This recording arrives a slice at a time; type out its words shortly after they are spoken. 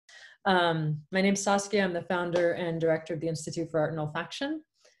My name's Saskia. I'm the founder and director of the Institute for Art and Olfaction.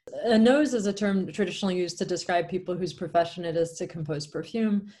 A nose is a term traditionally used to describe people whose profession it is to compose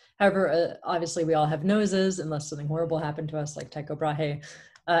perfume. However, obviously we all have noses unless something horrible happened to us like Tycho Brahe.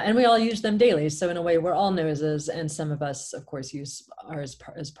 And we all use them daily. So in a way, we're all noses, and some of us, of course, use ours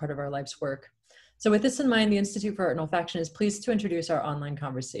as part of our life's work. So with this in mind, the Institute for Art and Olfaction is pleased to introduce our online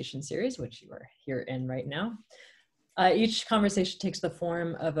conversation series, which you are here in right now. Each conversation takes the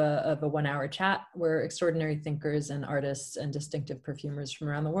form of a 1 hour chat where extraordinary thinkers and artists and distinctive perfumers from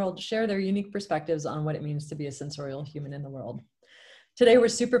around the world share their unique perspectives on what it means to be a sensorial human in the world. Today, we're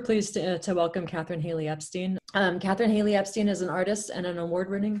super pleased to welcome Catherine Haley Epstein. Catherine Haley Epstein is an artist and an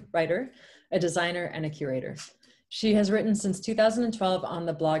award-winning writer, a designer, and a curator. She has written since 2012 on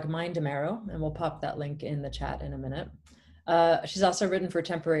the blog Mindmarrow, and we'll pop that link in the chat in a minute. She's also written for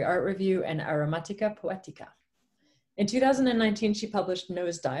Temporary Art Review and Aromatica, Poetica. In 2019, she published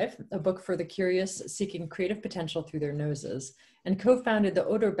Nosedive, a book for the curious seeking creative potential through their noses, and co-founded the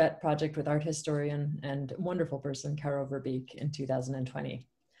Odorbet project with art historian and wonderful person Caro Verbeek in 2020.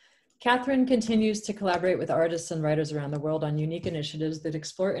 Catherine continues to collaborate with artists and writers around the world on unique initiatives that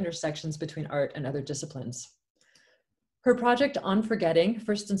explore intersections between art and other disciplines. Her project On Forgetting,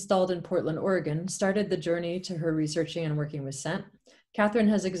 first installed in Portland, Oregon, started the journey to her researching and working with scent. Catherine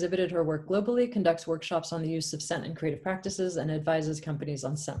has exhibited her work globally, conducts workshops on the use of scent and creative practices, and advises companies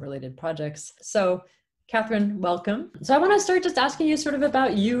on scent-related projects. So, Catherine, welcome. So I want to start just asking you sort of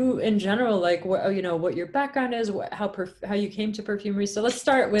about you in general, like what your background is, how you came to perfumery. So let's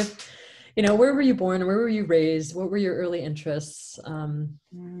start with, where were you born? Where were you raised? What were your early interests?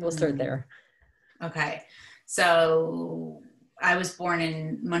 We'll start there. Okay. So I was born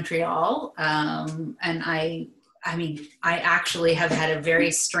in Montreal, and I actually have had a very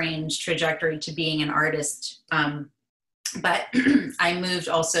strange trajectory to being an artist. But I moved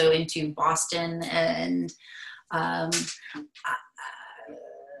also into Boston, and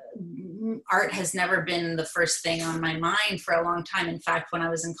art has never been the first thing on my mind for a long time. In fact, when I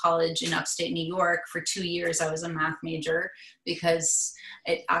was in college in upstate New York for 2 years, I was a math major because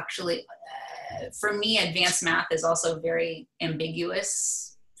it actually, for me, advanced math is also very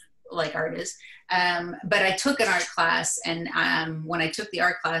ambiguous, like art is. But I took an art class, and when I took the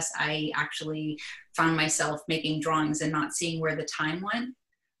art class, I actually found myself making drawings and not seeing where the time went.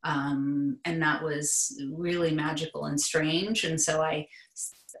 And that was really magical and strange. And so I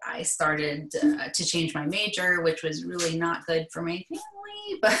started to change my major, which was really not good for my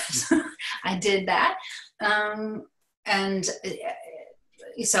family, but I did that.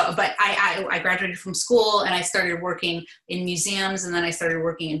 But I graduated from school, and I started working in museums, and then I started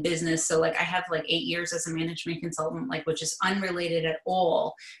working in business. So I have 8 years as a management consultant, which is unrelated at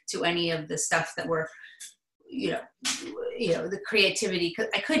all to any of the stuff that were, the creativity.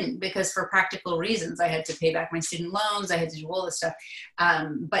 I couldn't, because for practical reasons, I had to pay back my student loans. I had to do all this stuff.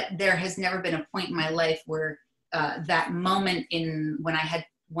 But there has never been a point in my life where that moment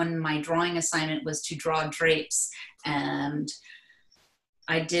when my drawing assignment was to draw drapes, and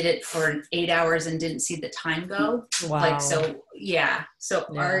I did it for 8 hours and didn't see the time go. Wow. So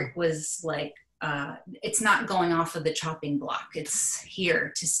art was it's not going off of the chopping block. It's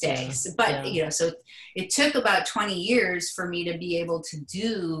here to stay. Yeah. So it took about 20 years for me to be able to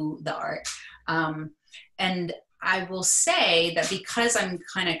do the art. And I will say that because I'm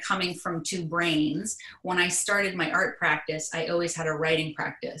kind of coming from two brains, when I started my art practice, I always had a writing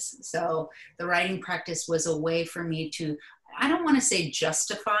practice. So the writing practice was a way for me to, I don't want to say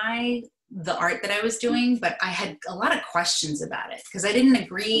justify the art that I was doing, but I had a lot of questions about it because I didn't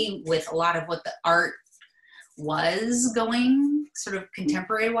agree with a lot of what the art was going sort of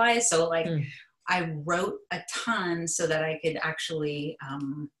contemporary wise. So I wrote a ton so that I could actually,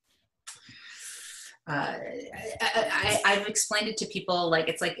 I've explained it to people,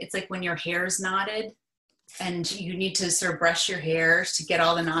 it's like when your hair's knotted and you need to sort of brush your hair to get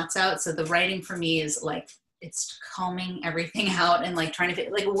all the knots out. So the writing for me is it's combing everything out and trying to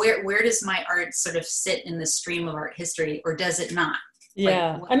where does my art sort of sit in the stream of art history, or does it not?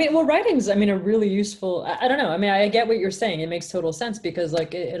 Yeah. Writing's, a really useful, I don't know. I get what you're saying. It makes total sense because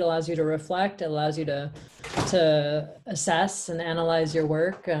it allows you to reflect, it allows you to assess and analyze your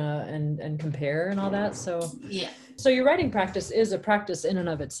work and compare and all that. So, yeah. So your writing practice is a practice in and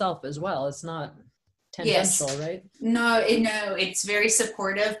of itself as well. It's not tangential, yes. Right? No, it's very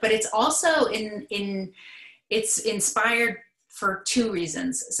supportive, but it's also it's inspired for two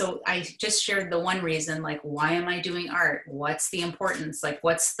reasons. So I just shared the one reason, why am I doing art? What's the importance?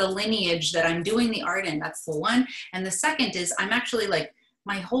 What's the lineage that I'm doing the art in? That's the one. And the second is I'm actually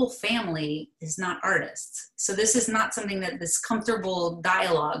my whole family is not artists. So this is not something that this comfortable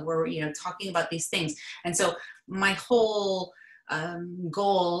dialogue where, you know, talking about these things. And so my whole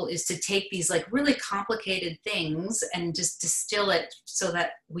goal is to take these like really complicated things and just distill it so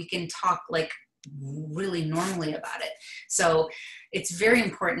that we can talk like really normally about it. So it's very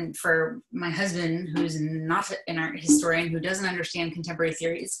important for my husband, who's not an art historian, who doesn't understand contemporary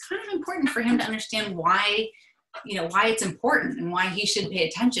theory. It's kind of important for him to understand why, you know, why it's important and why he should pay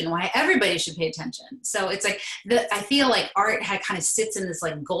attention, why everybody should pay attention. So it's like, I feel like art kind of sits in this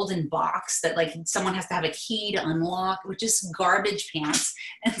like golden box that like someone has to have a key to unlock, which is garbage pants.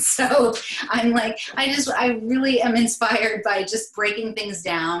 And so I'm like, I really am inspired by just breaking things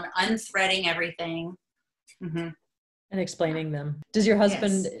down, unthreading everything. Mm-hmm. And explaining them. Does your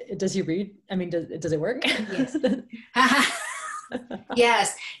husband, does he read? I mean, does it work? Yes.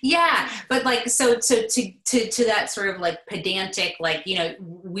 Yes. Yeah. But like, so to that sort of like pedantic, like, you know,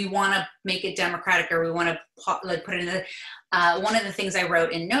 we want to make it democratic, or we want to like put it in the, one of the things I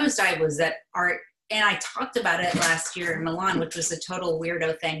wrote in Nosedive was that art, and I talked about it last year in Milan, which was a total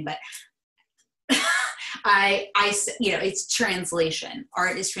weirdo thing, but I, you know, it's translation.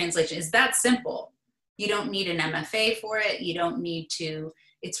 Art is translation. It's that simple. You don't need an MFA for it. You don't need to,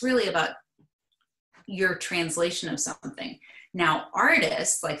 it's really about your translation of something. Now,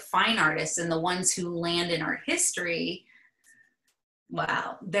 artists, like fine artists and the ones who land in art history,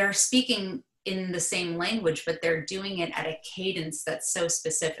 wow, they're speaking in the same language, but they're doing it at a cadence that's so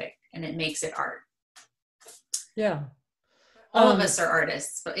specific, and it makes it art. Yeah. All of us are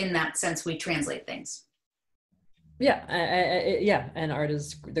artists, but in that sense, we translate things. Yeah, yeah, and art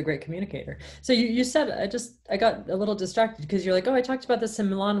is the great communicator. So you said, I got a little distracted because you're like, oh, I talked about this in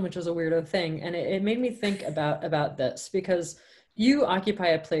Milan, which was a weirdo thing, and it made me think about this, because you occupy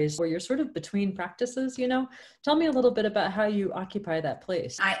a place where you're sort of between practices, you know? Tell me a little bit about how you occupy that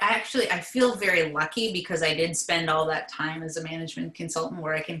place. I feel very lucky because I did spend all that time as a management consultant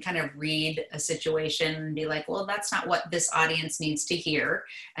where I can kind of read a situation and be like, well, that's not what this audience needs to hear.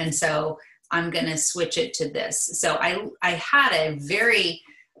 And so I'm going to switch it to this. So I had a very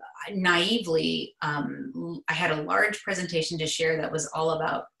naively, I had a large presentation to share that was all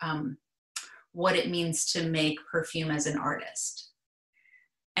about what it means to make perfume as an artist.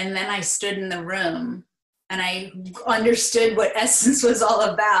 And then I stood in the room and I understood what essence was all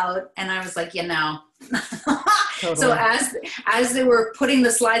about. And I was like, you know, totally. So as they were putting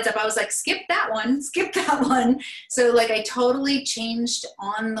the slides up, I was like, skip that one. So like I totally changed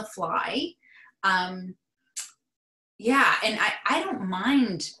on the fly. Yeah. And I don't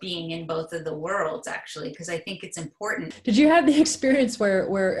mind being in both of the worlds, actually, because I think it's important. Did you have the experience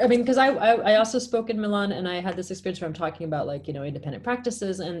where I mean, because I also spoke in Milan, and I had this experience where I'm talking about, like, you know, independent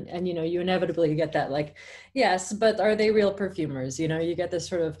practices, and, you know, you inevitably get that, like, yes, but are they real perfumers? You know, you get this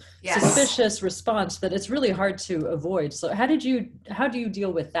sort of suspicious response that it's really hard to avoid. So how do you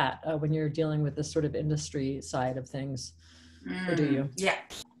deal with that when you're dealing with this sort of industry side of things? Or do you? Yeah.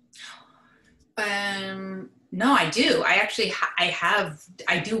 No, I do. I actually,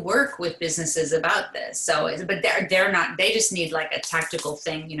 I do work with businesses about this. So, but they're not, they just need like a tactical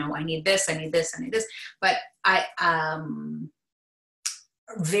thing. You know, I need this. But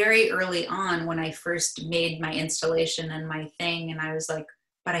very early on when I first made my installation and my thing, and I was like,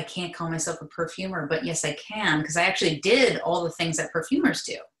 but I can't call myself a perfumer, but yes, I can. Because I actually did all the things that perfumers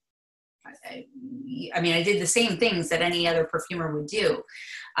do. I mean, I did the same things that any other perfumer would do.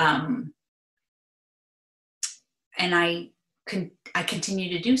 And I continue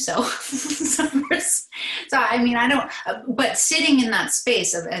to do so. So I mean, I don't, but sitting in that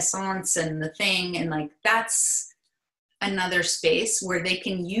space of essence and the thing, and like, that's another space where they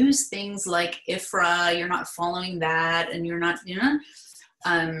can use things like IFRA, you're not following that, and you're not, you know,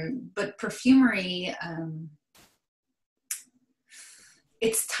 but perfumery,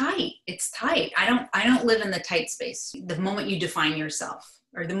 it's tight. I don't live in the tight space. The moment you define yourself,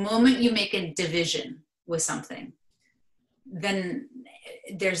 or the moment you make a division with something, then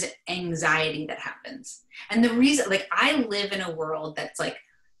there's anxiety that happens. And the reason, like, I live in a world that's like,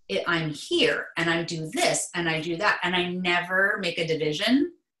 I'm here and I do this and I do that, and I never make a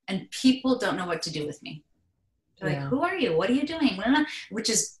division, and people don't know what to do with me. They're like, who are you? What are you doing? Which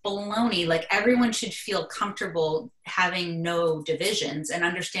is baloney. Like, everyone should feel comfortable having no divisions and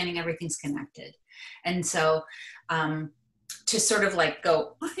understanding everything's connected. And so, to sort of like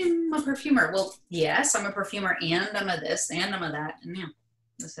go, I'm a perfumer. Well, yes, I'm a perfumer, and I'm a this, and I'm a that. And yeah,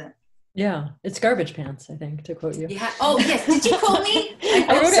 that's it. Yeah, it's garbage pants, I think, to quote you. Yeah. Oh, yes. Did you quote me?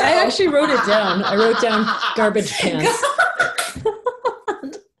 I actually wrote it down. I wrote down garbage pants.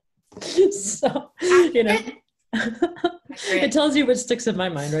 So, you know. It tells you what sticks in my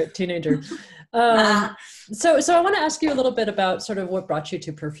mind, right? Teenager. So I want to ask you a little bit about sort of what brought you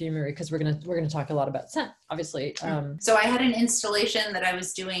to perfumery, because we're gonna talk a lot about scent, obviously. So I had an installation that I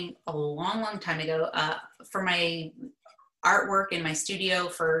was doing a long, long time ago for my artwork in my studio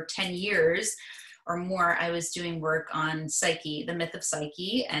for 10 years or more. I was doing work on Psyche, the myth of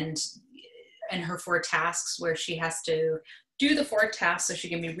Psyche, and her 4 tasks, where she has to do the 4 tasks so she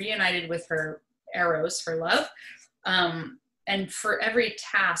can be reunited with her eros, her love. And for every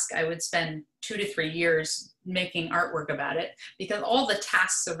task, I would spend 2 to 3 years making artwork about it, because all the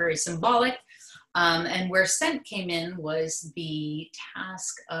tasks are very symbolic. And where scent came in was the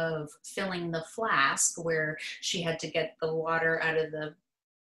task of filling the flask, where she had to get the water out of the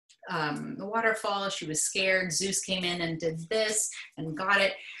waterfall. She was scared. Zeus came in and did this and got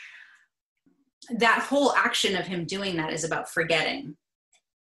it. That whole action of him doing that is about forgetting,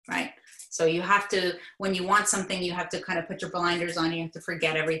 right? So you have to, when you want something, you have to kind of put your blinders on, you have to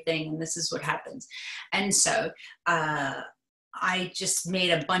forget everything, and this is what happens. And so I just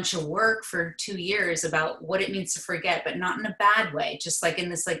made a bunch of work for 2 years about what it means to forget, but not in a bad way. Just like in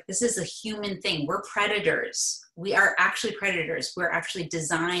this, like, this is a human thing. We're predators. We are actually predators. We're actually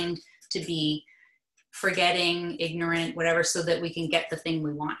designed to be forgetting, ignorant, whatever, so that we can get the thing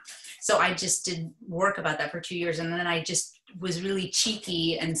we want. So I just did work about that for 2 years. And then I just was really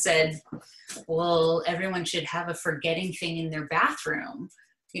cheeky and said, well, everyone should have a forgetting thing in their bathroom,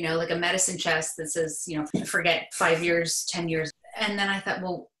 you know, like a medicine chest that says, you know, forget 5 years, 10 years. And then I thought,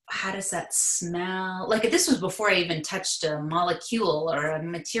 well, how does that smell? Like, this was before I even touched a molecule or a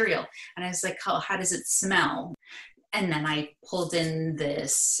material. And I was like, how does it smell? And then I pulled in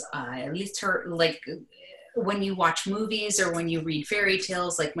this, like, when you watch movies or when you read fairy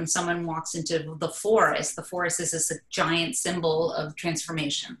tales, like when someone walks into the forest is this giant symbol of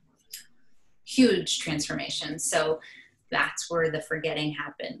transformation, huge transformation. So that's where the forgetting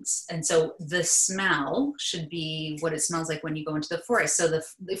happens. And so the smell should be what it smells like when you go into the forest. So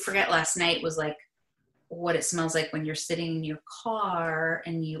the Forget Last Night was like what it smells like when you're sitting in your car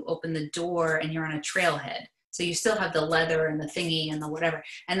and you open the door and you're on a trailhead. So you still have the leather and the thingy and the whatever.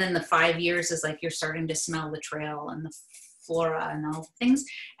 And then the 5 years is like you're starting to smell the trail and the flora and all the things.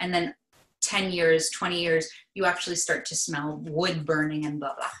 And then 10 years, 20 years, you actually start to smell wood burning and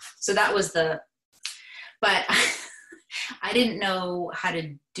blah, blah. So that was but I didn't know how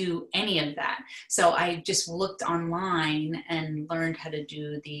to do any of that. So I just looked online and learned how to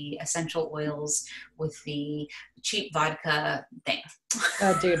do the essential oils with the cheap vodka thing.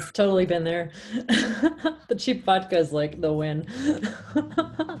 Oh, dude, totally been there. The cheap vodka is like the win.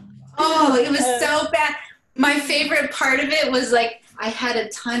 Oh, it was so bad. My favorite part of it was like, I had a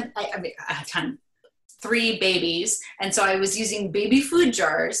ton, 3 babies. And so I was using baby food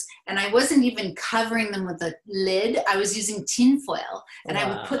jars, and I wasn't even covering them with a lid. I was using tin foil, and I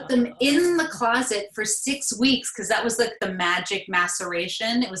would put them in the closet for 6 weeks, because that was like the magic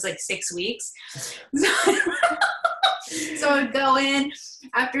maceration. It was like 6 weeks. So I would go in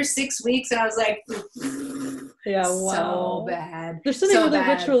after 6 weeks, and I was like, yeah, wow. So bad. There's something really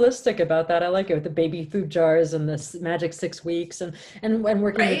ritualistic about that. I like it, with the baby food jars and this magic 6 weeks and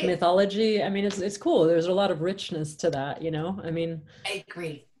working with mythology. I mean, it's cool. There's a lot of richness to that, you know? I mean, I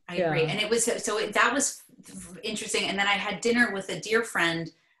agree. And it was, that was interesting. And then I had dinner with a dear friend,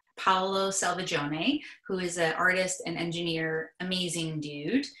 Paolo Salvagione, who is an artist and engineer, amazing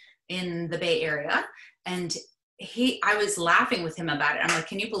dude in the Bay Area. And I was laughing with him about it. I'm like,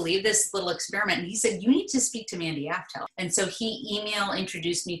 can you believe this little experiment? And he said, you need to speak to Mandy Aftel. And so he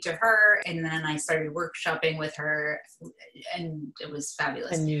introduced me to her, and then I started workshopping with her, and it was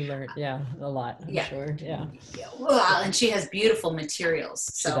fabulous. And you learned, a lot, I'm sure. Yeah. Well, and she has beautiful materials.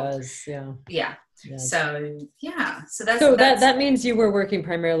 So, she does, yeah. Yeah. So, yeah. So that means you were working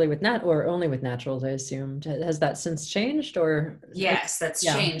primarily with only with naturals, I assume. Has that since changed, or? Yes, that's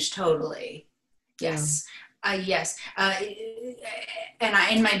changed totally. Yes. Yeah. Yes. And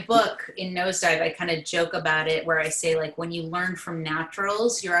in my book, in Nosedive, I kind of joke about it, where I say, like, when you learn from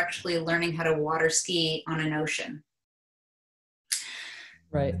naturals, you're actually learning how to water ski on an ocean.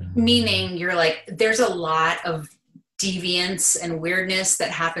 Right. Meaning you're like, there's a lot of deviance and weirdness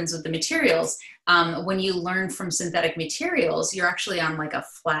that happens with the materials. When you learn from synthetic materials, you're actually on like a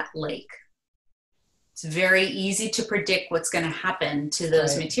flat lake. It's very easy to predict what's going to happen to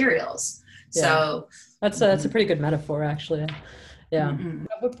those materials. Yeah. So that's a pretty good metaphor, actually. Yeah. Mm-hmm.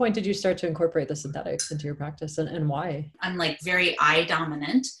 At what point did you start to incorporate the synthetics into your practice, and why? I'm like very eye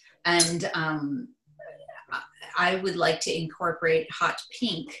dominant, and I would like to incorporate hot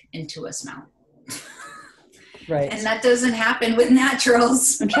pink into a smell. Right. And that doesn't happen with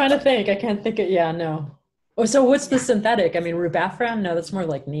naturals. I'm trying to think. I can't think of, no. Oh, so what's the Yeah. synthetic? I mean, rubafran? No, that's more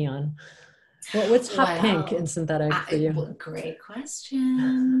like neon. What's hot pink in Well, synthetic for you? great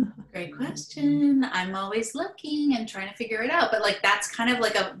question. Great question. I'm always looking and trying to figure it out. But like that's kind of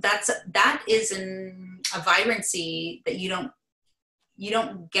like that is a vibrancy that you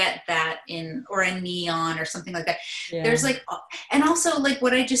don't get that in, or a neon or something like that. Yeah. There's like, and also like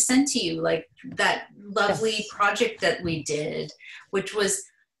what I just sent to you, like that lovely Yes. project that we did, which was,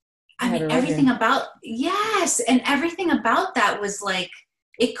 I I had mean, it right everything here. about, yes. And everything about that was like,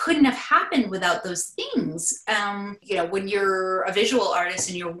 it couldn't have happened without those things. When you're a visual artist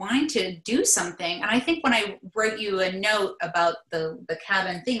and you're wanting to do something, and I think when I wrote you a note about the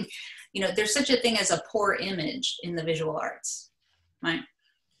cabin thing, there's such a thing as a poor image in the visual arts. Right.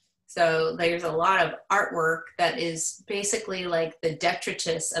 So there's a lot of artwork that is basically like the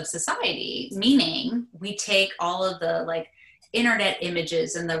detritus of society, meaning we take all of the like internet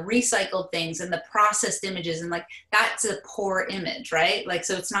images and the recycled things and the processed images, and like that's a poor image, right? Like,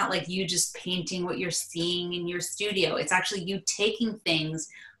 so it's not like you just painting what you're seeing in your studio. It's actually you taking things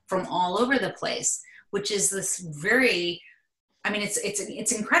from all over the place, which is this very, I mean,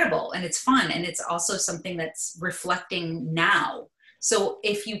 it's incredible and it's fun, and it's also something that's reflecting now. So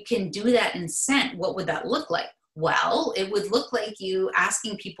if you can do that in scent, what would that look like? Well, it would look like you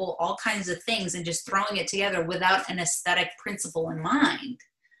asking people all kinds of things and just throwing it together without an aesthetic principle in mind.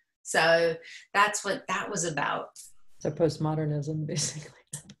 So that's what that was about. So postmodernism, basically.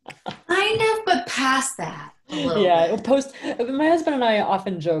 Kind of, but past that a little Yeah, bit. my husband and I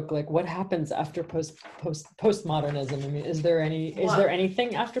often joke, like, what happens after postmodernism? I mean, is there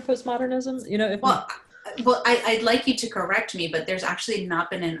anything after postmodernism? If I'd like you to correct me, but there's actually not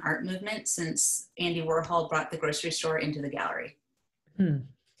been an art movement since Andy Warhol brought the grocery store into the gallery.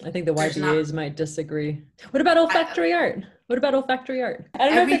 I think the There's not. YBAs might disagree. What about olfactory art? What about olfactory art? I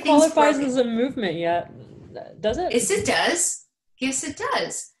don't know if it Everything's qualifies broken. as a movement yet. Does it? Yes, it does. Yes, it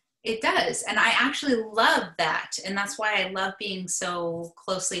does. It does. And I actually love that. And that's why I love being so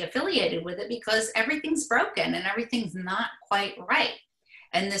closely affiliated with it, because everything's broken and everything's not quite right.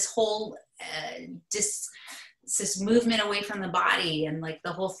 And this whole this movement away from the body and like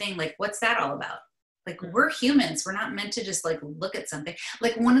the whole thing, like what's that all about? Like, we're humans. We're not meant to just like look at something.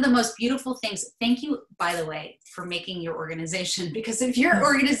 Like, one of the most beautiful things, thank you, by the way, for making your organization, because if your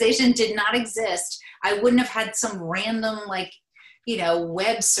organization did not exist, I wouldn't have had some random like,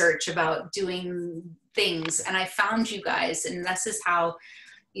 web search about doing things. And I found you guys, and this is how,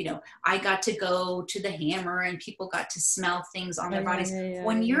 I got to go to the Hammer and people got to smell things on their bodies.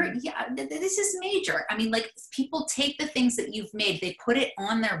 When you're, this is major. I mean, like, people take the things that you've made, they put it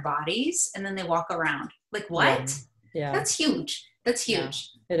on their bodies, and then they walk around. Like, what? Yeah. That's huge. That's huge.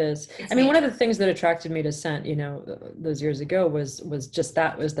 Yeah, it is. It's I mean, major. one of the things that attracted me to scent, those years ago was just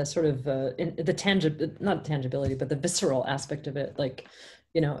that, was the sort of not tangibility, but the visceral aspect of it. Like,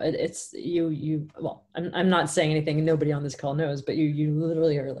 it's you, well, I'm not saying anything nobody on this call knows, but you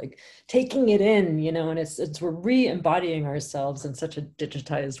literally are like taking it in, and it's we're re-embodying ourselves in such a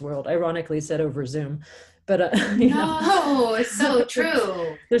digitized world, ironically said over Zoom. But no, it's so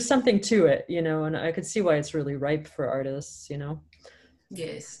true. There's something to it, and I could see why it's really ripe for artists,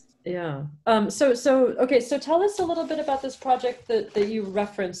 Yes. Yeah. Okay. So tell us a little bit about this project that you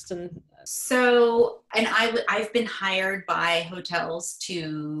referenced. And I've been hired by hotels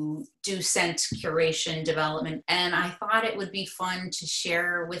to do scent curation development, and I thought it would be fun to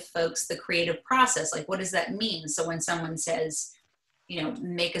share with folks the creative process. Like, what does that mean? So when someone says,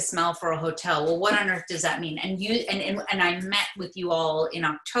 make a smell for a hotel, well, what on earth does that mean? And I met with you all in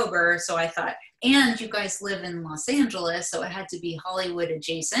October, so I thought, and you guys live in Los Angeles, so it had to be Hollywood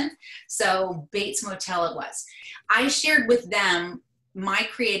adjacent. So Bates Motel it was. I shared with them my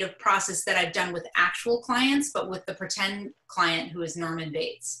creative process that I've done with actual clients, but with the pretend client who is Norman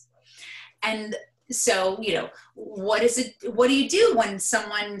Bates. And so, what do you do when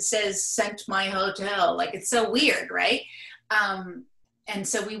someone says, "Sent my hotel"? Like, it's so weird, right? And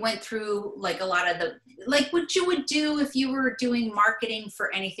so we went through like a lot of like what you would do if you were doing marketing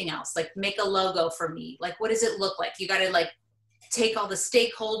for anything else, like make a logo for me. Like, what does it look like? You got to like take all the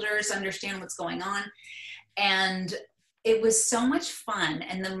stakeholders, understand what's going on. And it was so much fun.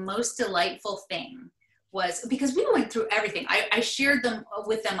 And the most delightful thing was, because we went through everything. I shared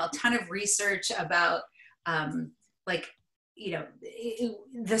with them a ton of research about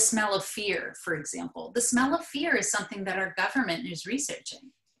the smell of fear, for example. The smell of fear is something that our government is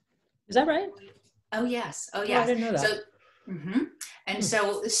researching. Is that right? Oh, yes. Oh, yes. I didn't know that. So, and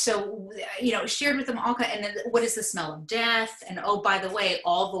so, shared with them all. And then what is the smell of death? And oh, by the way,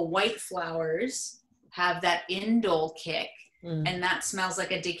 all the white flowers have that indole kick, and that smells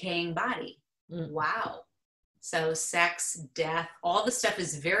like a decaying body. Wow. So sex, death, all the stuff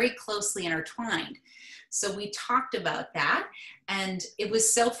is very closely intertwined. So we talked about that, and it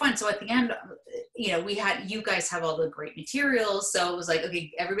was so fun. So at the end, you guys have all the great materials. So it was like,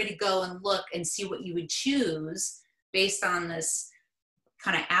 okay, everybody go and look and see what you would choose based on this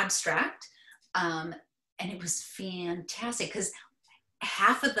kind of abstract. And it was fantastic because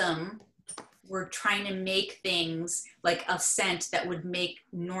half of them were trying to make things like a scent that would make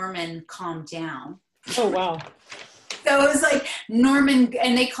Norman calm down. Oh, wow. So it was like Norman,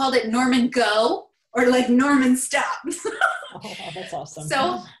 and they called it Norman Go, or like Norman Stop. Oh, that's awesome.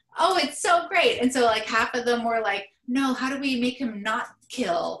 So, it's so great. And so like half of them were like, no, how do we make him not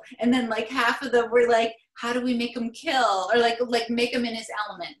kill? And then like half of them were like, how do we make him kill? Or like make him in his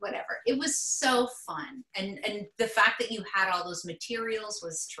element, whatever. It was so fun. And the fact that you had all those materials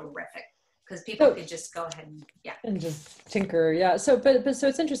was terrific. Because people could just go ahead and just tinker. Yeah. So, but so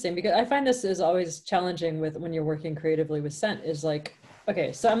it's interesting because I find this is always challenging with when you're working creatively with scent is like,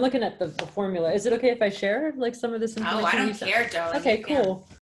 okay, so I'm looking at the formula. Is it okay if I share like some of this information? Oh, I don't care, Joe. Okay, cool.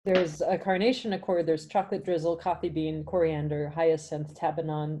 There's a carnation accord, there's chocolate drizzle, coffee bean, coriander, hyacinth,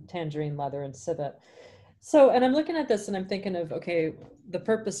 tabanon, tangerine, leather, and civet. So, and I'm looking at this and I'm thinking of, okay, the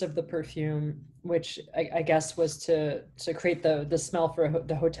purpose of the perfume, which I guess was to create the smell for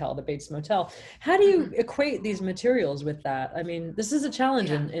the hotel, the Bates Motel. How do you equate these materials with that? I mean, this is a challenge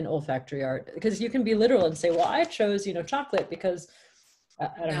in olfactory art because you can be literal and say, well, I chose, chocolate because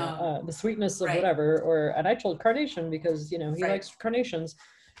I don't know, the sweetness of whatever, and I told carnation because, he likes carnations.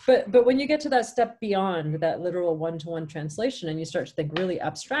 But when you get to that step beyond that literal one-to-one translation and you start to think really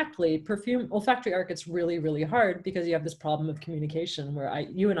abstractly, olfactory art gets really, really hard because you have this problem of communication where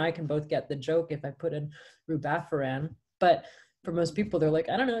you and I can both get the joke if I put in rubafaran, but for most people, they're like,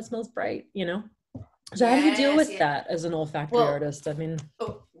 I don't know, it smells bright, So how do you deal with that as an olfactory artist? I mean.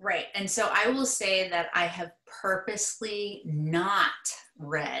 Right. And so I will say that I have purposely not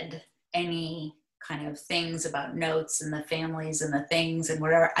read any kind of things about notes and the families and the things and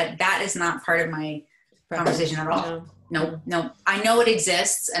whatever. That is not part of my conversation at all. No. I know it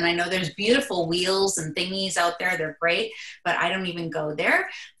exists and I know there's beautiful wheels and thingies out there. They're great, but I don't even go there.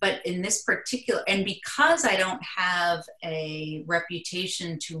 But in this particular, and because I don't have a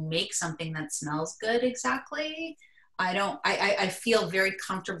reputation to make something that smells good exactly, I feel very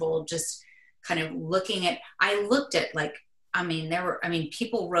comfortable just kind of looking at, I looked at like,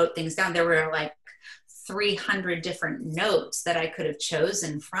 people wrote things down. There were like 300 different notes that I could have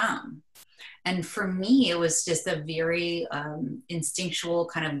chosen from. And for me, it was just a very instinctual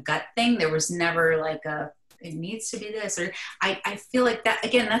kind of gut thing. There was never like it needs to be this, or I feel like that,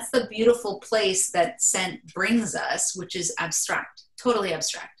 again, that's the beautiful place that scent brings us, which is abstract, totally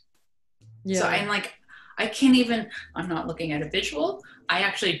abstract. Yeah. So I'm like, I'm not looking at a visual. I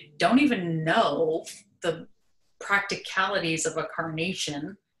actually don't even know the practicalities of a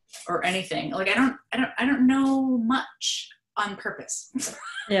carnation or anything. Like I don't know much on purpose.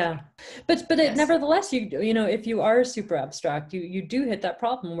 Yeah. But yes. Nevertheless, if you are super abstract, you do hit that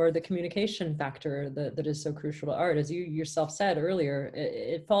problem where the communication factor that is so crucial to art, as you yourself said earlier,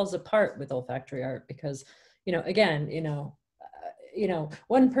 it falls apart with olfactory art because,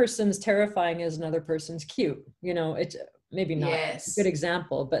 one person's terrifying as another person's cute. It's maybe not a good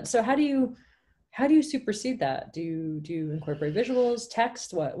example, but so how do you supersede that? Do you incorporate visuals,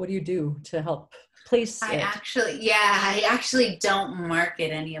 text? What do you do to help place I actually don't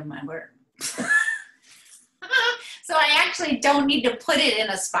market any of my work. So I actually don't need to put it in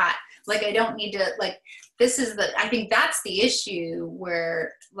a spot. Like I don't need to I think that's the issue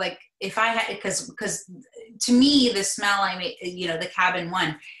where like if I had, because to me the smell I made, the cabin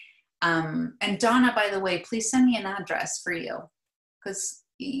one, and Donna, by the way, please send me an address for you. Cause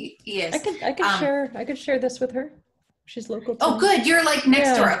yes. I could share this with her. She's local. Oh, good. You're like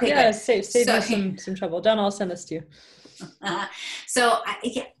next door. Okay, yeah, save you some trouble. Donna, I'll send this to you. That's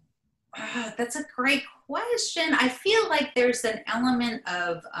a great question. I feel like there's an element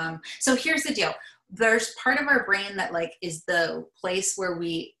of, so here's the deal. There's part of our brain that like is the place where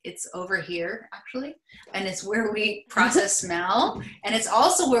it's over here actually. And it's where we process smell. And it's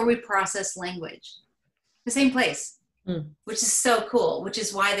also where we process language. The same place. Which is so cool, which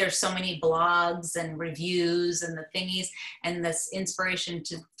is why there's so many blogs and reviews and the thingies and this inspiration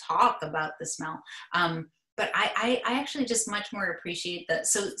to talk about the smell. But I actually just much more appreciate that.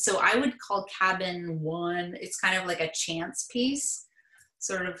 So I would call cabin one, it's kind of like a chance piece,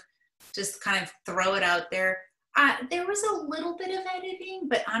 sort of just kind of throw it out there. There was a little bit of editing,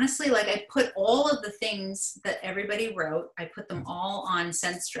 but honestly, like I put all of the things that everybody wrote, I put them all on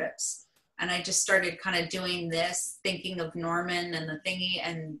scent strips. And I just started kind of doing this, thinking of Norman and the thingy.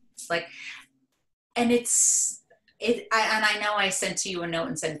 And like, and I know I sent to you a note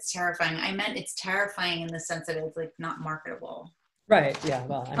and said it's terrifying. I meant it's terrifying in the sense that it's like not marketable. Right. Yeah.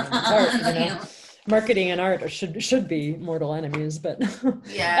 Well, I mean, it's art, you know, marketing and art should be mortal enemies, but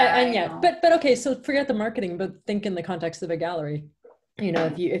yeah, and yeah, but okay. So forget the marketing, but think in the context of a gallery. You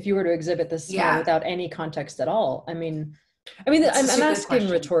know, if you were to exhibit this smell without any context at all, I mean, I'm asking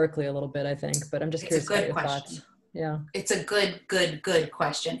rhetorically a little bit, I think, but I'm just curious about your thoughts. Yeah. It's a good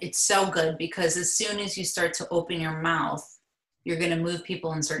question. It's so good because as soon as you start to open your mouth, you're going to move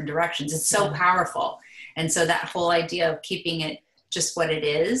people in certain directions. It's so powerful. And so that whole idea of keeping it just what it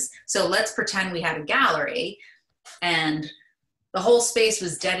is. So let's pretend we had a gallery and the whole space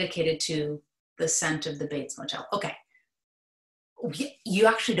was dedicated to the scent of the Bates Motel. Okay. You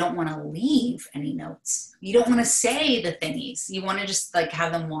actually don't want to leave any notes. You don't want to say the thingies. You want to just like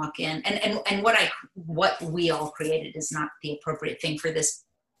have them walk in. And what we all created is not the appropriate thing for this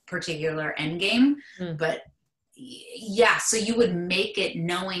particular end game. But yeah, so you would make it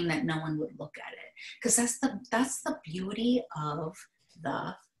knowing that no one would look at it. Because that's the beauty of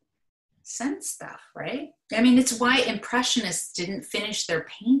the scent stuff, right? I mean, it's why Impressionists didn't finish their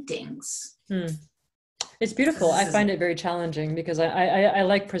paintings. It's beautiful. I find it very challenging because I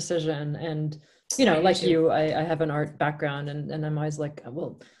like precision, and you know, like you, I have an art background, and I'm always like,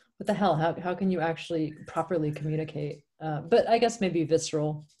 well, what the hell? How can you actually properly communicate? But I guess maybe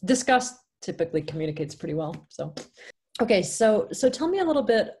visceral disgust typically communicates pretty well. So, okay, so tell me a little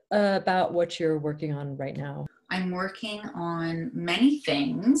bit about what you're working on right now. I'm working on many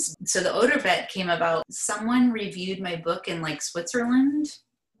things. So the Odorbet came about. Someone reviewed my book in like Switzerland.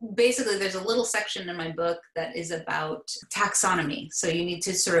 Basically, there's a little section in my book that is about taxonomy. So you need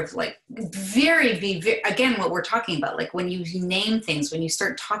to sort of like again, what we're talking about, like when you name things, when you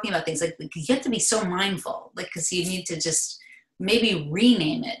start talking about things, like you have to be so mindful, like, because you need to just maybe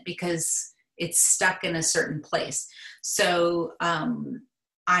rename it because it's stuck in a certain place. So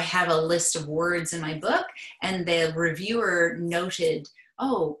I have a list of words in my book, and the reviewer noted,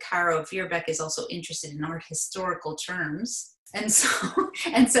 oh, Caro Verbeek is also interested in art historical terms. And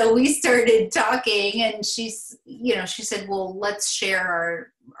so we started talking, and she said, well, let's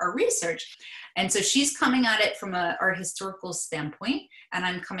share our research. And so she's coming at it from a art historical standpoint, and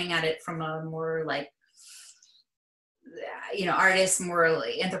I'm coming at it from a more like, artist, more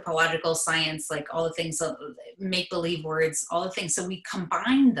like anthropological science, like all the things, make-believe words, all the things. So we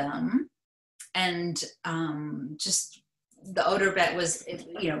combined them, and just the Odorbet was,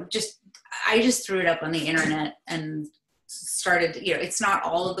 I just threw it up on the internet and started, it's not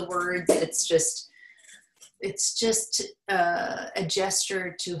all of the words, it's just a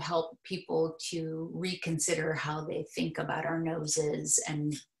gesture to help people to reconsider how they think about our noses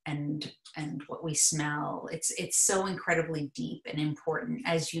and what we smell. It's so incredibly deep and important,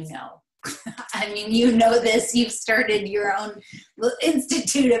 as you know. I mean, you know this, you've started your own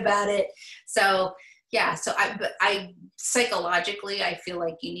institute about it. So yeah, so I psychologically, I feel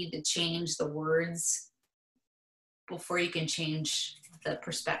like you need to change the words before you can change the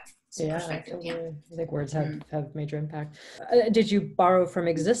perspective. Yeah, yeah. I think words have major impact. Did you borrow from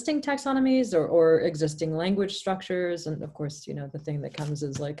existing taxonomies or existing language structures? And of course, the thing that comes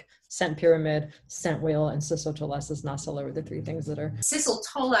is like scent pyramid, scent wheel, and Sissotolas Nasala are the three things that are.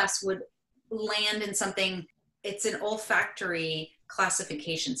 Sissotolas would land in something, it's an olfactory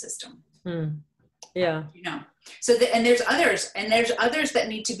classification system. Yeah. So and there's others that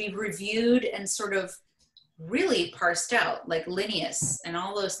need to be reviewed and sort of really parsed out, like Linnaeus and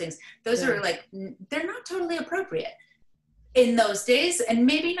all those things. Those are like, they're not totally appropriate in those days, and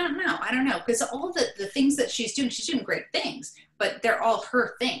maybe not now. I don't know, because all the things that she's doing great things, but they're all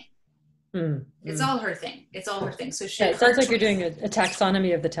her thing. It's all her thing. It's all her thing. So she. It sounds like you're doing a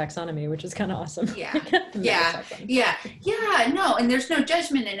taxonomy of the taxonomy, which is kind of awesome. Yeah. No, and there's no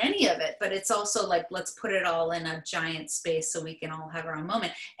judgment in any of it, but it's also like, let's put it all in a giant space so we can all have our own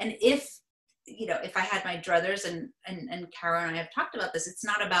moment. And if I had my druthers, and Caro and I have talked about this, it's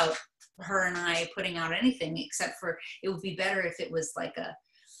not about her and I putting out anything, except for it would be better if it was like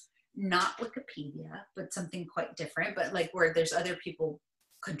not Wikipedia, but something quite different, but like where there's other people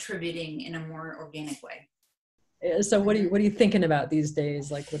contributing in a more organic way. So what are you thinking about these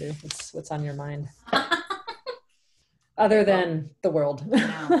days? Like what's on your mind? Other than the world.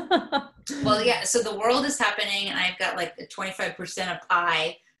 Well, yeah, so the world is happening, and I've got like the 25% of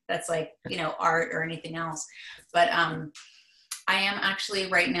pie that's like, art or anything else. But I am actually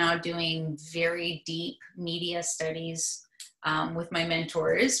right now doing very deep media studies with my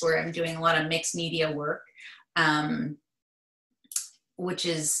mentors, where I'm doing a lot of mixed media work, which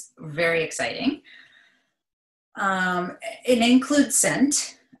is very exciting. It includes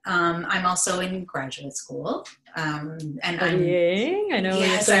scent. I'm also in graduate school. And studying. I know you're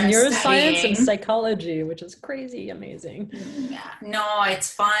yes, studying I'm neuroscience and studying. psychology, which is crazy amazing. Yeah, no,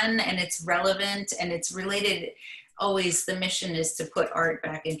 it's fun and it's relevant and it's related. Always the mission is to put art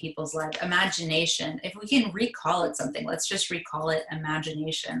back in people's lives. Imagination. If we can recall it something, let's just recall it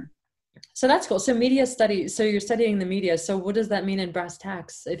imagination. So that's cool. So media study, so you're studying the media. So what does that mean in brass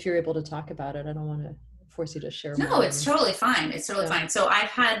tacks, if you're able to talk about it? I don't want to force you to share more. No, it's totally fine. It's totally fine. So I've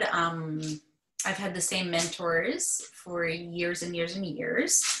had the same mentors for years and years and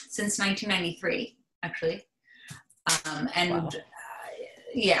years, since 1993, actually. And wow.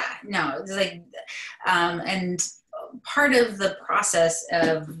 Yeah, no, it's like, and part of the process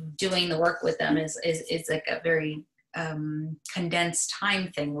of doing the work with them is like a very condensed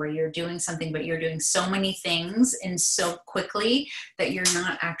time thing where you're doing something, but you're doing so many things and so quickly that you're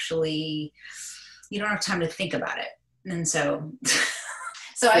not actually, you don't have time to think about it. And so,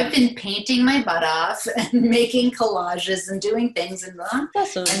 so I've been painting my butt off and making collages and doing things and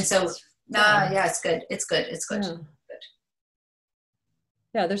awesome. And so, yeah, it's good. It's good. It's good. Yeah.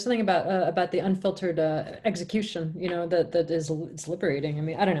 Yeah, there's something about the unfiltered execution, you know, that is, it's liberating. I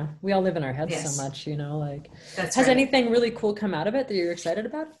mean, I don't know. We all live in our heads so much, you know, like, that's has right. anything really cool come out of it that you're excited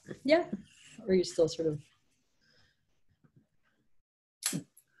about? Yeah. Or are you still sort of?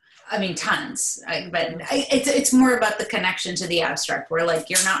 I mean, tons, it's more about the connection to the abstract where like,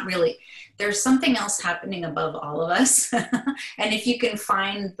 you're not really, there's something else happening above all of us. And if you can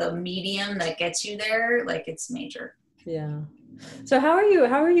find the medium that gets you there, like it's major. Yeah. So how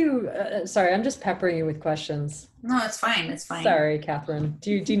are you, sorry, I'm just peppering you with questions. No, it's fine. It's fine. Sorry, Catherine.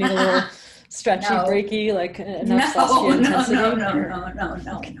 Do you need a little stretchy, breaky, like enough no, Saskia intensity?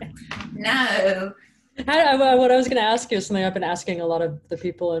 No. Okay. No. What I was going to ask you is something I've been asking a lot of the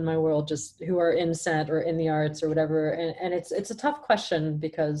people in my world, just who are in scent or in the arts or whatever. And it's a tough question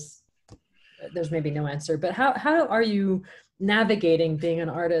because there's maybe no answer, but how are you navigating being an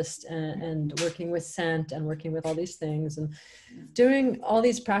artist and working with scent and working with all these things and doing all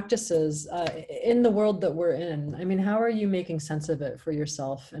these practices in the world that we're in? I mean, how are you making sense of it for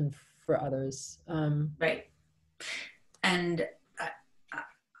yourself and for others? Right. And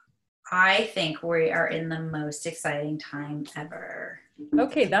I think we are in the most exciting time ever.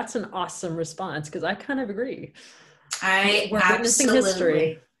 Okay, that's an awesome response because I kind of agree. We're witnessing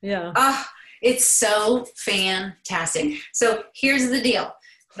history. Yeah. It's so fantastic. So here's the deal.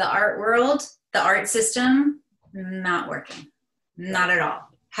 The art world, the art system, not working. Not at all.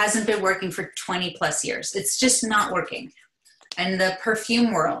 Hasn't been working for 20 plus years. It's just not working. And the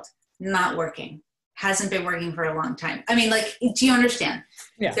perfume world, not working. Hasn't been working for a long time. I mean, like, do you understand?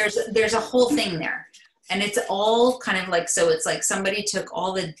 Yeah. There's a whole thing there. And it's all kind of like, so it's like somebody took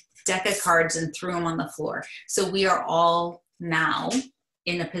all the deck of cards and threw them on the floor. So we are all now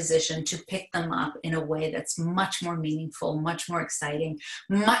in a position to pick them up in a way that's much more meaningful, much more exciting,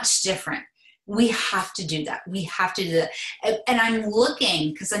 much different. We have to do that. We have to do that. And I'm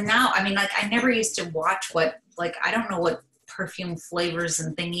looking, because now, I mean, like, I never used to watch I don't know what perfume flavors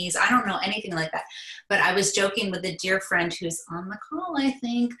and thingies. I don't know anything like that. But I was joking with a dear friend who's on the call, I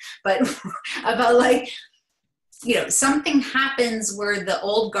think, but about like, you know, something happens where the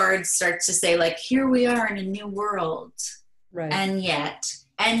old guard starts to say like, here we are in a new world. Right. And yet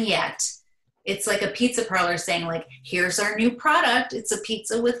it's like a pizza parlor saying like, here's our new product. It's a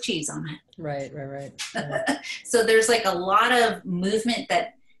pizza with cheese on it. Right. So there's like a lot of movement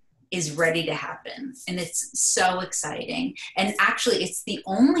that is ready to happen. And it's so exciting. And actually it's the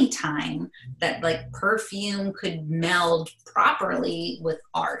only time that like perfume could meld properly with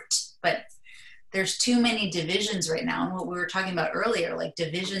art. But there's too many divisions right now. And what we were talking about earlier, like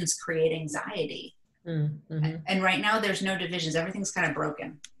divisions create anxiety. Mm-hmm. And right now there's no divisions. Everything's kind of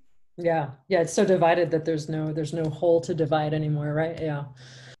broken. Yeah. It's so divided that there's no whole to divide anymore. Right. Yeah.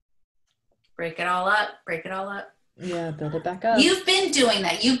 Break it all up. Yeah. Build it back up. You've been doing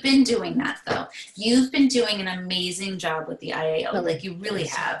that though. You've been doing an amazing job with the IAO. Like you really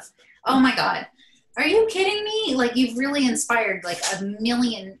have. Oh my God. Are you kidding me? Like you've really inspired like a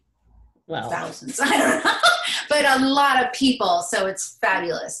million thousands. I don't know. But a lot of people, so it's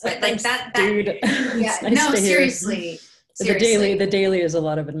fabulous. But like that dude. Yeah, nice no, seriously. The daily is a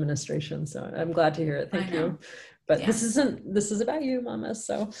lot of administration, so I'm glad to hear it. Thank you. But this is about you, Mama.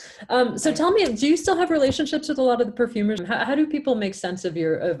 So tell me, do you still have relationships with a lot of the perfumers? How do people make sense of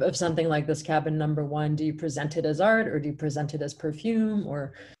of something like this Cabin Number 1? Do you present it as art or do you present it as perfume?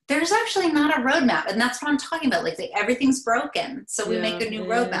 Or there's actually not a roadmap, and that's what I'm talking about. Like everything's broken, so we make a new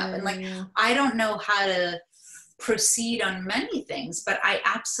roadmap, and like I don't know how to proceed on many things, but I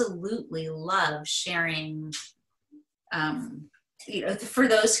absolutely love sharing for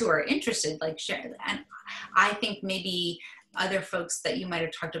those who are interested, like share. And I think maybe other folks that you might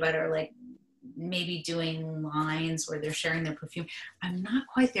have talked about are like maybe doing lines where they're sharing their perfume. I'm not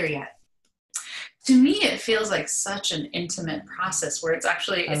quite there yet. To me, it feels like such an intimate process where it's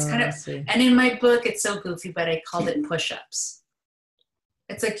actually, it's kind of, and in my book, it's so goofy, but I called it push-ups.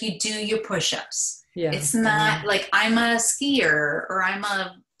 It's like you do your push-ups. Yeah. It's not like I'm a skier or I'm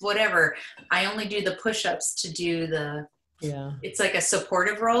a whatever. I only do the push-ups to do the, it's like a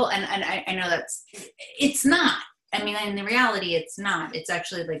supportive role. And I know it's not. I mean, in the reality, it's not. It's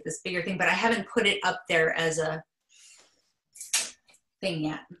actually like this bigger thing, but I haven't put it up there as a thing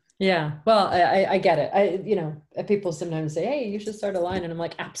yet. Yeah. Well, I get it. People sometimes say, hey, you should start a line. And I'm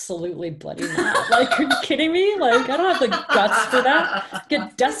like, absolutely bloody not. Like, are you kidding me? Like, I don't have the guts for that.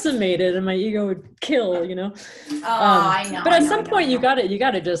 Get decimated and my ego would kill, I know. But at some point you got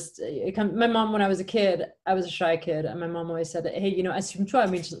to just, my mom, when I was a kid, I was a shy kid. And my mom always said, hey, assume I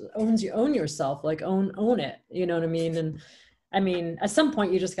mean, own yourself, like own it. You know what I mean? And I mean, at some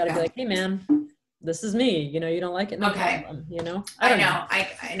point you just got to be like, hey man, this is me, you don't like it. No problem, I know.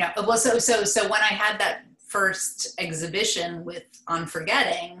 Well, so when I had that first exhibition on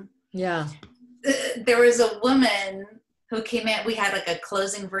Forgetting, there was a woman who came in, we had like a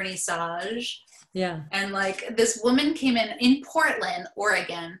closing vernissage. Yeah. And like this woman came in Portland,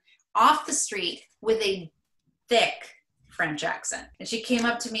 Oregon, off the street with a thick French accent. And she came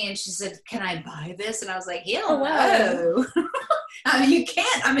up to me and she said, can I buy this? And I was like, no. I mean, you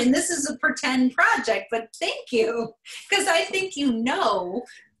can't. I mean, this is a pretend project, but thank you. Because I think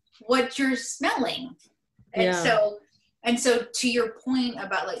what you're smelling. And so to your point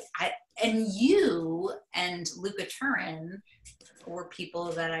about like, you and Luca Turin were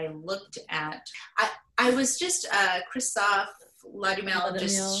people that I looked at. I was just, Christophe Ladumel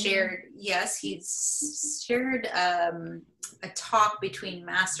just shared, he's shared a talk between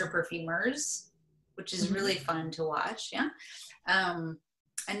master perfumers, which is really fun to watch. Yeah.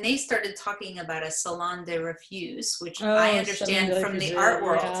 And they started talking about a salon de refuse, which I understand from the art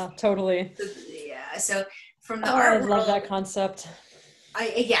world. Yeah, totally. So from the art world. I love that concept.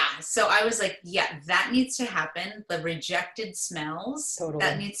 So I was like, that needs to happen. The rejected smells,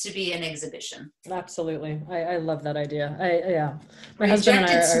 that needs to be an exhibition. Absolutely. I love that idea. My husband and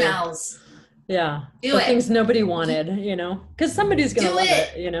I smells. Yeah. Do it. Things nobody wanted, because somebody's going to love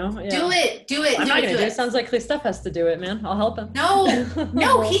it, Do it. I'm not going to do it. Sounds like Christophe has to do it, man. I'll help him. No,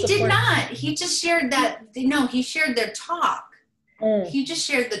 he did not. He just shared that. No, he shared their talk. He just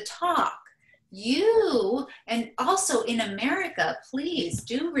shared the talk. And also in America, please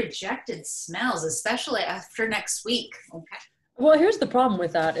do rejected smells, especially after next week. Okay. Well, here's the problem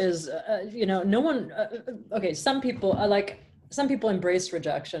with that is, no one, some people embrace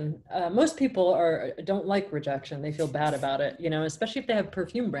rejection. Most people don't like rejection. They feel bad about it, especially if they have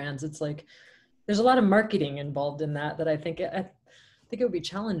perfume brands. It's like, there's a lot of marketing involved in that I think it would be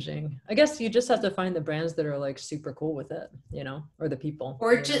challenging. I guess you just have to find the brands that are like super cool with it, or the people.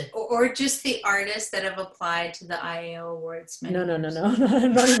 Or just the artists that have applied to the IAO Awards. No.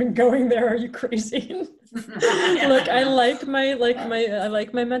 I'm not even going there. Are you crazy? Look, I like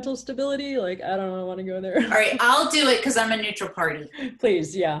my mental stability. Like, I don't want to go there. All right, I'll do it because I'm a neutral party.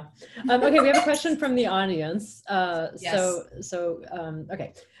 Please, yeah. Okay, we have a question from the audience. Yes.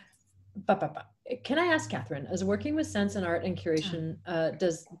 Okay. Can I ask Catherine, as working with scents and art and curation,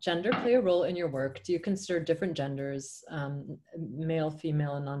 does gender play a role in your work? Do you consider different genders, male,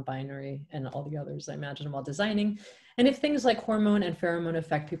 female, and non-binary, and all the others, I imagine, while designing? And if things like hormone and pheromone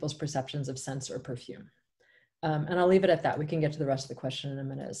affect people's perceptions of scents or perfume? And I'll leave it at that. We can get to the rest of the question in a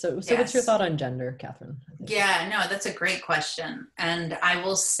minute. So what's your thought on gender, Catherine? Yeah, no, that's a great question. And I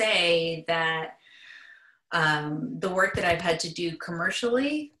will say that the work that I've had to do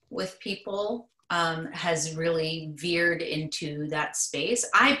commercially with people has really veered into that space.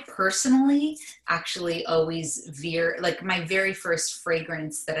 I personally actually always veer, like my very first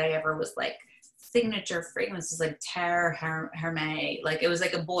fragrance that I ever was like, signature fragrance was like Terre Hermé. Like it was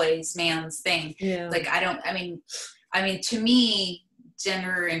like a man's thing. Yeah. Like I mean, to me,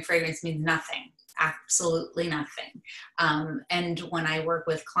 gender in fragrance means nothing. Absolutely nothing. And when I work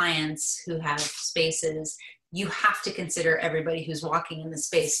with clients who have spaces, you have to consider everybody who's walking in the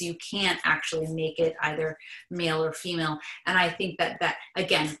space. So you can't actually make it either male or female. And I think that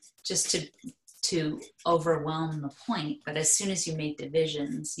again, just to overwhelm the point, but as soon as you make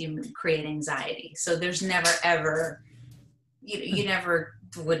divisions, you create anxiety. So there's never ever, you never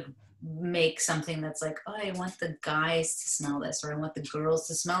would make something that's like, oh, I want the guys to smell this, or I want the girls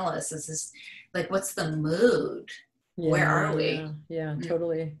to smell this. This is like, what's the mood? Where are we? Yeah,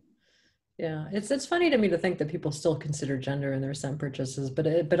 totally. Yeah, it's funny to me to think that people still consider gender in their scent purchases, but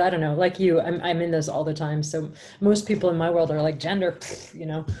I don't know. Like you, I'm in this all the time. So most people in my world are like gender, you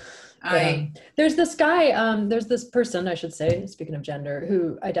know. But there's this guy, there's this person, I should say, speaking of gender,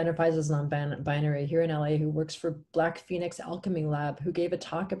 who identifies as non-binary here in LA, who works for Black Phoenix Alchemy Lab, who gave a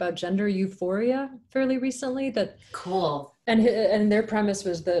talk about gender euphoria fairly recently. That cool. And their premise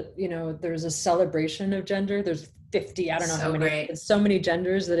was that, you know, there's a celebration of gender. There's 50, I don't know how many, it's so many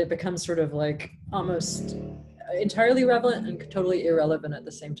genders that it becomes sort of like almost entirely relevant and totally irrelevant at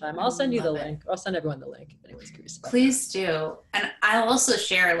the same time. I'll send you the link. I'll send everyone the link if anyone's curious about Please do. And I'll also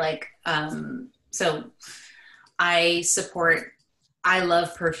share, like, so I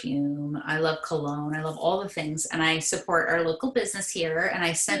love perfume, I love cologne, I love all the things, and I support our local business here. And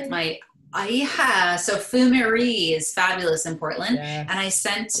I sent so Fumerie is fabulous in Portland. Yes. And I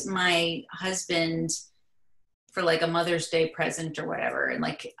sent my husband for like a Mother's Day present or whatever. And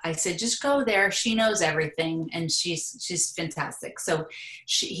like, I said, just go there. She knows everything. And she's fantastic. So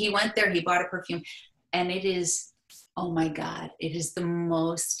he went there, he bought a perfume, and it is, oh my God, it is the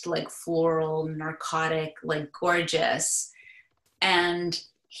most like floral, narcotic, like gorgeous. And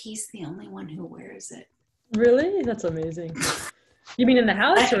he's the only one who wears it. Really? That's amazing. You mean in the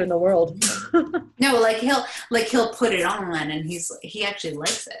house or in the world? No, like he'll put it on and he actually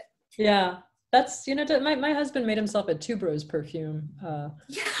likes it. Yeah. That's, you know, my husband made himself a Tuberose perfume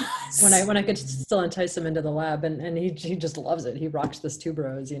yes. when I could still entice him into the lab, and he just loves it. He rocks this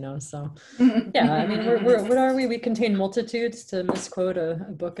Tuberose, you know. So yeah, I mean, we're what are we? We contain multitudes, to misquote a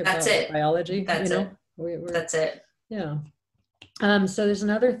book about biology. That's it. That's it. Yeah. So there's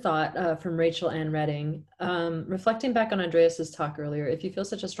another thought from Rachel Ann Redding. Reflecting back on Andreas's talk earlier, if you feel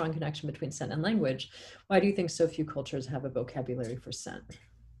such a strong connection between scent and language, why do you think so few cultures have a vocabulary for scent?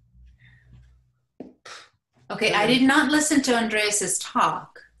 Okay, I did not listen to Andreas's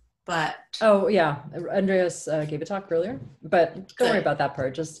talk, but... Oh, yeah. Andreas gave a talk earlier, but don't worry about that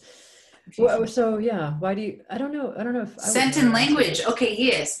part. Just, so yeah, why do you... I don't know if... Scent and language. Okay,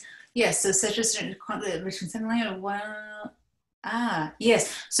 yes. Yes, so such a certain between scent and language. Well,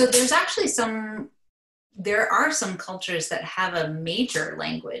 yes. So there's actually there are some cultures that have a major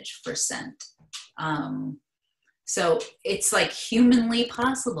language for scent. So it's like humanly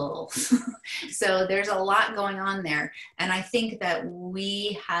possible. So there's a lot going on there. And I think that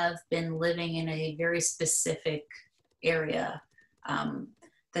we have been living in a very specific area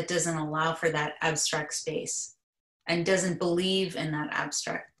that doesn't allow for that abstract space and doesn't believe in that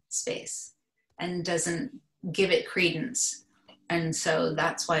abstract space and doesn't give it credence. And so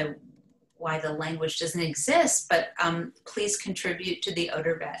that's why the language doesn't exist, but please contribute to the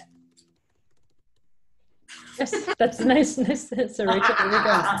Odorbet. Yes, that's nice. So Rachel, here we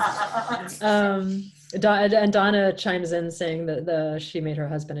go. And Donna chimes in saying that she made her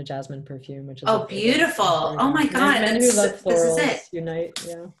husband a jasmine perfume, which is beautiful. Oh my God, men who love florals this is it. Unite.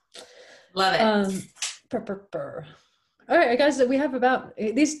 Yeah, love it. All right, guys, we have about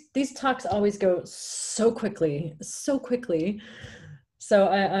these talks always go so quickly. So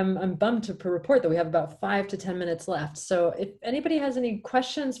I'm bummed to report that we have about 5 to 10 minutes left. So if anybody has any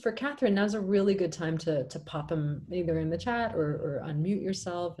questions for Catherine, now's a really good time to pop them either in the chat or unmute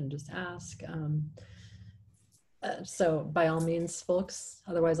yourself and just ask. So by all means, folks,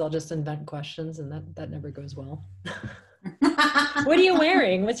 otherwise I'll just invent questions and that never goes well. What are you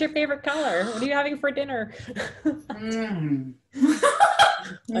wearing? What's your favorite color? What are you having for dinner?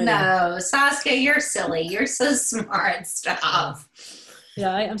 No, Saskia, you're silly. You're so smart. Stop.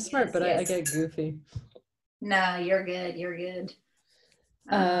 Yeah, I'm smart, but I get goofy. No, you're good. You're good.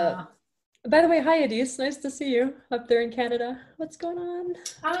 By the way, hi, Adise. Nice to see you up there in Canada. What's going on?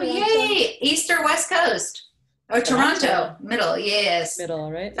 Oh, Toronto? Yay! East or West Coast? Oh, Toronto. Middle, yes.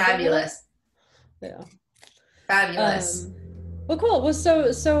 Middle, right? Fabulous. Yeah. Fabulous. Well, cool. Well,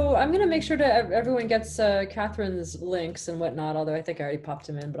 so I'm going to make sure that everyone gets Catherine's links and whatnot, although I think I already popped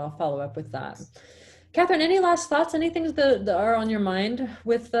them in, but I'll follow up with that. Catherine, any last thoughts? Any things that are on your mind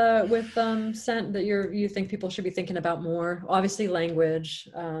with scent that you think people should be thinking about more? Obviously, language.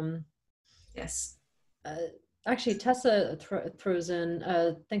 Yes. Actually, Tessa throws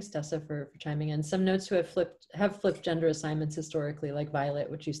in. Thanks, Tessa, for chiming in. Some notes who have flipped gender assignments historically, like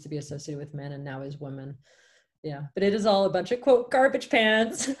Violet, which used to be associated with men and now is women. Yeah, but it is all a bunch of quote garbage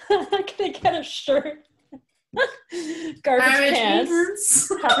pants. Can I get a shirt? Garbage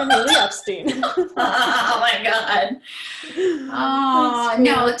pants. Catherine Haley Epstein. Oh my God. Oh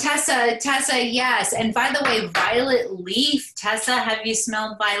no, Tessa, yes. And by the way, Violet Leaf, Tessa, have you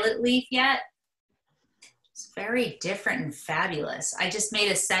smelled Violet Leaf yet? It's very different and fabulous. I just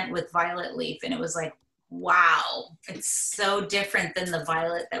made a scent with Violet Leaf and it was like wow, it's so different than the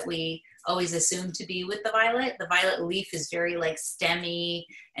violet that we always assume to be with the violet. The violet leaf is very like stemmy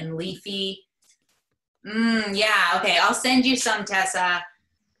and leafy. Yeah, okay, I'll send you some, Tessa.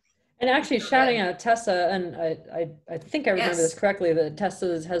 And actually, shouting out Tessa, and I think I remember this correctly, that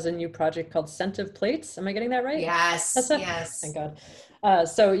Tessa has a new project called Scent of Plates. Am I getting that right? Yes, Tessa? yes. Thank God.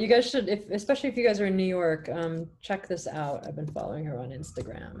 So you guys should, especially if you guys are in New York, check this out. I've been following her on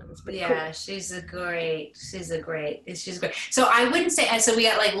Instagram, and it's pretty cool. She's great. She's great. So I wouldn't say, so we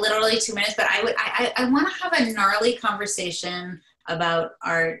got like literally 2 minutes, but I want to have a gnarly conversation about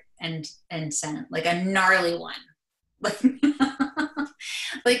art and scent, like a gnarly one.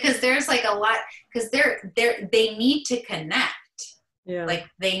 Like, cause there's like a lot, cause they need to connect. Yeah. Like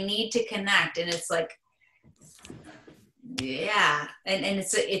they need to connect, and it's like, yeah. And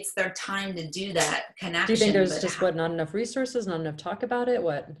it's their time to do that connection. Do you think there's just not enough resources, not enough talk about it?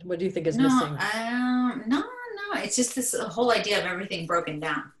 What do you think is missing? No. It's just this whole idea of everything broken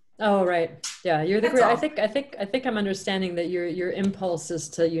down. Oh, right. Yeah. You're the great. I think I'm understanding that your impulse is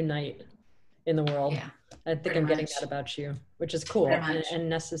to unite in the world. Yeah. I think I'm getting that about you, which is cool and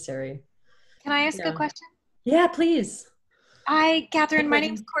necessary. Can I ask a question? Yeah, please. Hi, Catherine. My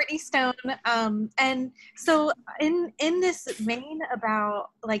name is Courtney Stone. And so in this vein about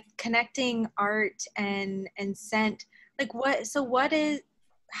like connecting art and scent, like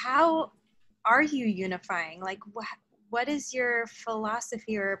how are you unifying? Like what is your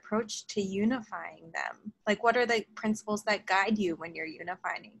philosophy or approach to unifying them? Like what are the principles that guide you when you're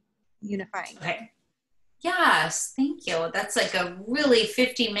unifying? Okay. Yes, thank you. That's like a really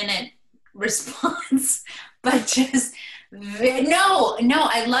 50-minute response, but just no,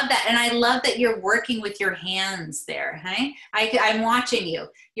 I love that. And I love that you're working with your hands there. Hey, I'm watching you.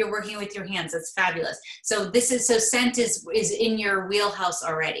 You're working with your hands. That's fabulous. So scent is in your wheelhouse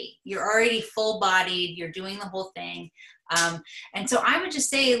already. You're already full bodied. You're doing the whole thing. And so I would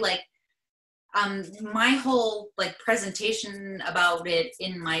just say like, my whole like presentation about it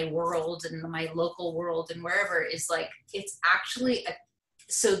in my world and my local world and wherever is like, it's actually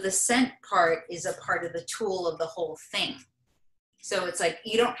so the scent part is a part of the tool of the whole thing. So it's like,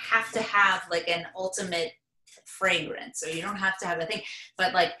 you don't have to have like an ultimate fragrance, or you don't have to have a thing,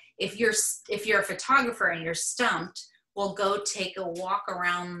 but like, if you're a photographer and you're stumped, well, go take a walk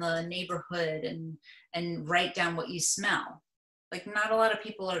around the neighborhood and write down what you smell. Like not a lot of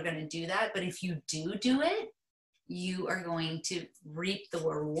people are going to do that, but if you do it, you are going to reap the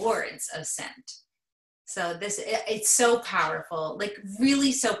rewards of scent. So it's so powerful, like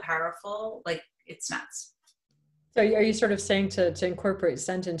really so powerful, like it's nuts. So are you sort of saying to incorporate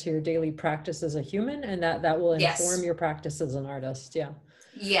scent into your daily practice as a human, and that will inform your practice as an artist? Yeah.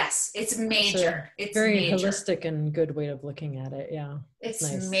 Yes, it's major. It's very major. Holistic and good way of looking at it. Yeah. It's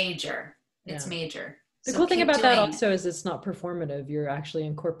nice. Major. It's major. The cool thing about that also is it's not performative. You're actually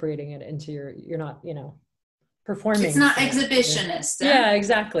incorporating it into you're not, performing. It's not exhibitionist. Yeah,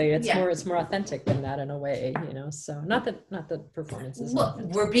 exactly. It's more authentic than that in a way, so not that performance is. Look,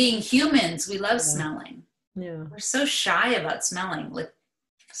 we're being humans. We love smelling. Yeah. We're so shy about smelling. Like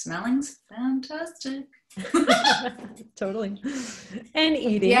smelling's fantastic. Totally. And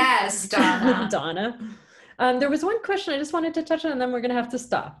eating. Yes, Donna. Donna. There was one question I just wanted to touch on, and then we're going to have to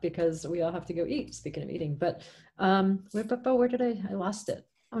stop because we all have to go eat, speaking of eating. But where did I lost it?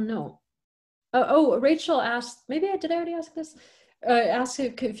 Oh, no. Rachel asked, did I already ask this? Ask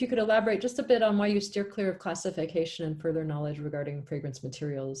if you could elaborate just a bit on why you steer clear of classification and further knowledge regarding fragrance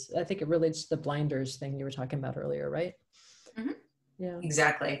materials. I think it relates to the blinders thing you were talking about earlier, right? Mm-hmm. Yeah.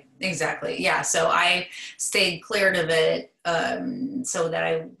 Exactly. Yeah. So I stayed clear of it so that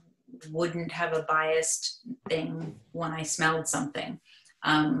I wouldn't have a biased thing when I smelled something.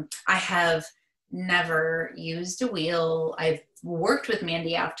 I have never used a wheel. I've worked with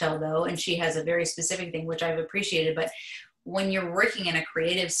Mandy Aftel though, and she has a very specific thing, which I've appreciated. But when you're working in a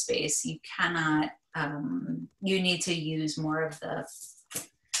creative space, you cannot, you need to use more of the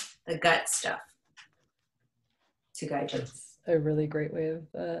gut stuff to guide you. That's a really great way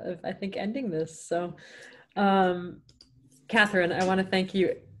of I think, ending this. So, Catherine, I want to thank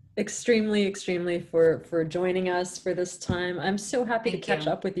you extremely for joining us for this time. I'm so happy to catch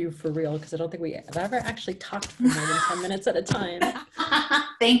up with you for real, because I don't think we have ever actually talked for more than 10 minutes at a time.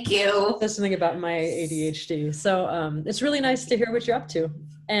 Thank you. There's something about my ADHD. So it's really nice to hear what you're up to.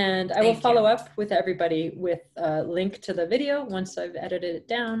 And I will follow up with everybody with a link to the video once I've edited it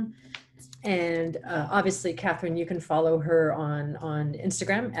down. And obviously, Catherine, you can follow her on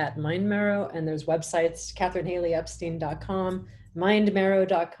Instagram at Mindmarrow, and there's websites, CatherineHaleyEpstein.com,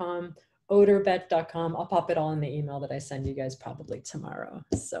 Mindmarrow.com, Odorbet.com. I'll pop it all in the email that I send you guys probably tomorrow.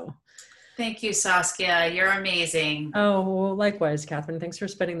 So Thank you, Saskia. You're amazing. Oh, well, likewise, Catherine. Thanks for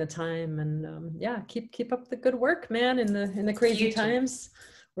spending the time, and yeah, keep up the good work, man. In the crazy times,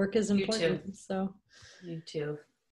 work is important. So, you too.